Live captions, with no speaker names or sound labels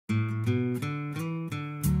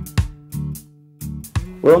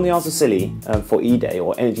We're on the Isles of Scilly for E-Day,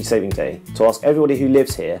 or Energy Saving Day, to ask everybody who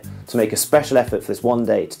lives here to make a special effort for this one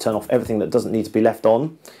day to turn off everything that doesn't need to be left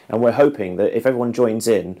on. And we're hoping that if everyone joins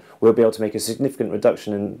in, we'll be able to make a significant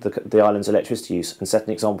reduction in the island's electricity use and set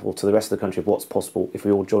an example to the rest of the country of what's possible if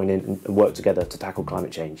we all join in and work together to tackle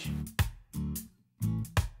climate change.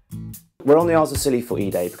 We're on the Isles of Scilly for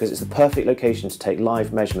E-Day because it's the perfect location to take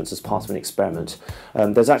live measurements as part of an experiment.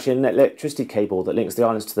 There's actually an electricity cable that links the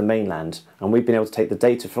islands to the mainland, and we've been able to take the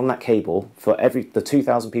data from that cable for the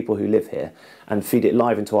 2,000 people who live here and feed it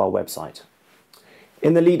live into our website.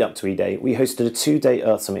 In the lead up to E-Day, we hosted a 2-day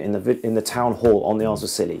Earth Summit in the town hall on the Isles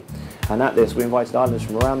of Scilly, and at this we invited islanders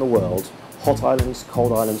from around the world, hot islands,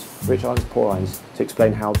 cold islands, rich islands, poor islands, to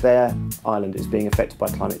explain how their island is being affected by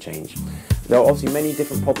climate change. There are obviously many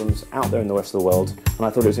different problems out there in the rest of the world, and I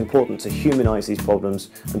thought it was important to humanise these problems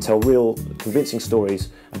and tell real, convincing stories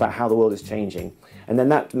about how the world is changing. And then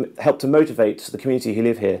that helped to motivate the community who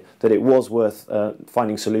live here that it was worth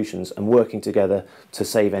finding solutions and working together to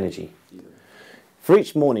save energy. For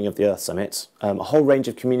each morning of the Earth Summit, a whole range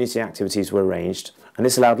of community activities were arranged, and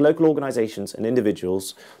this allowed local organisations and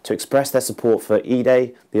individuals to express their support for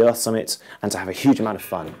E-Day, the Earth Summit, and to have a huge amount of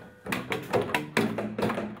fun.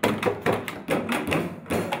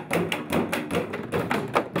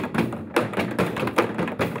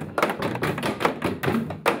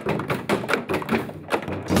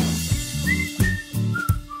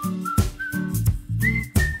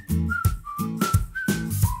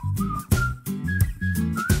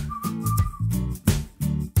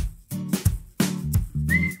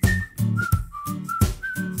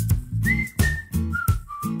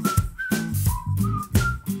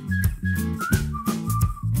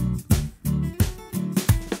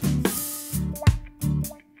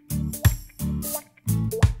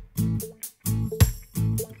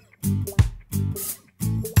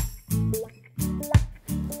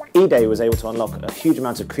 E-Day was able to unlock a huge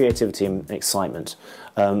amount of creativity and excitement.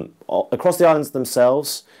 Across the islands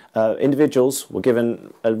themselves, individuals were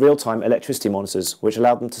given real-time electricity monitors which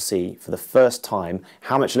allowed them to see for the first time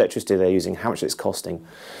how much electricity they're using, how much it's costing.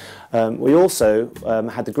 We also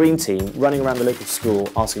had the green team running around the local school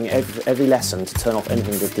asking every lesson to turn off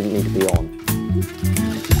anything that didn't need to be on.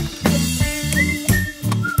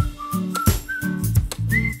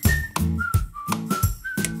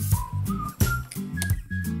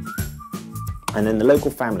 And then the local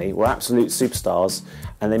family were absolute superstars,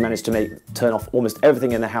 and they managed to turn off almost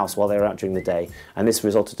everything in the house while they were out during the day, and this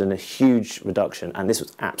resulted in a huge reduction, and this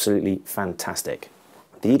was absolutely fantastic.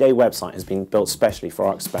 The E-Day website has been built specially for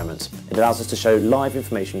our experiment. It allows us to show live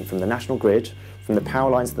information from the national grid, from the power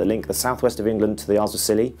lines that link the southwest of England to the Isles of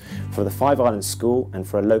Scilly, for the 5 Islands school, and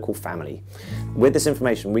for a local family. With this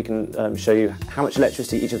information we can show you how much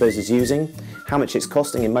electricity each of those is using, how much it's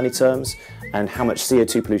costing in money terms, and how much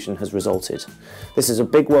CO2 pollution has resulted. This is a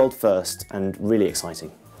big world first and really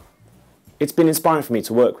exciting. It's been inspiring for me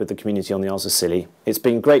to work with the community on the Isles of Scilly. It's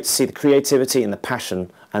been great to see the creativity and the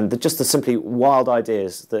passion and just the simply wild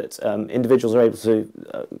ideas that individuals are able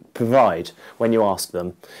to provide when you ask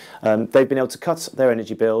them. They've been able to cut their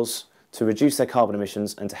energy bills, to reduce their carbon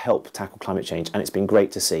emissions and to help tackle climate change, and it's been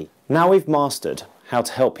great to see. Now we've mastered how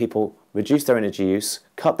to help people reduce their energy use,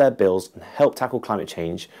 cut their bills and help tackle climate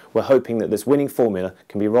change, we're hoping that this winning formula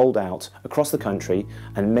can be rolled out across the country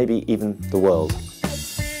and maybe even the world.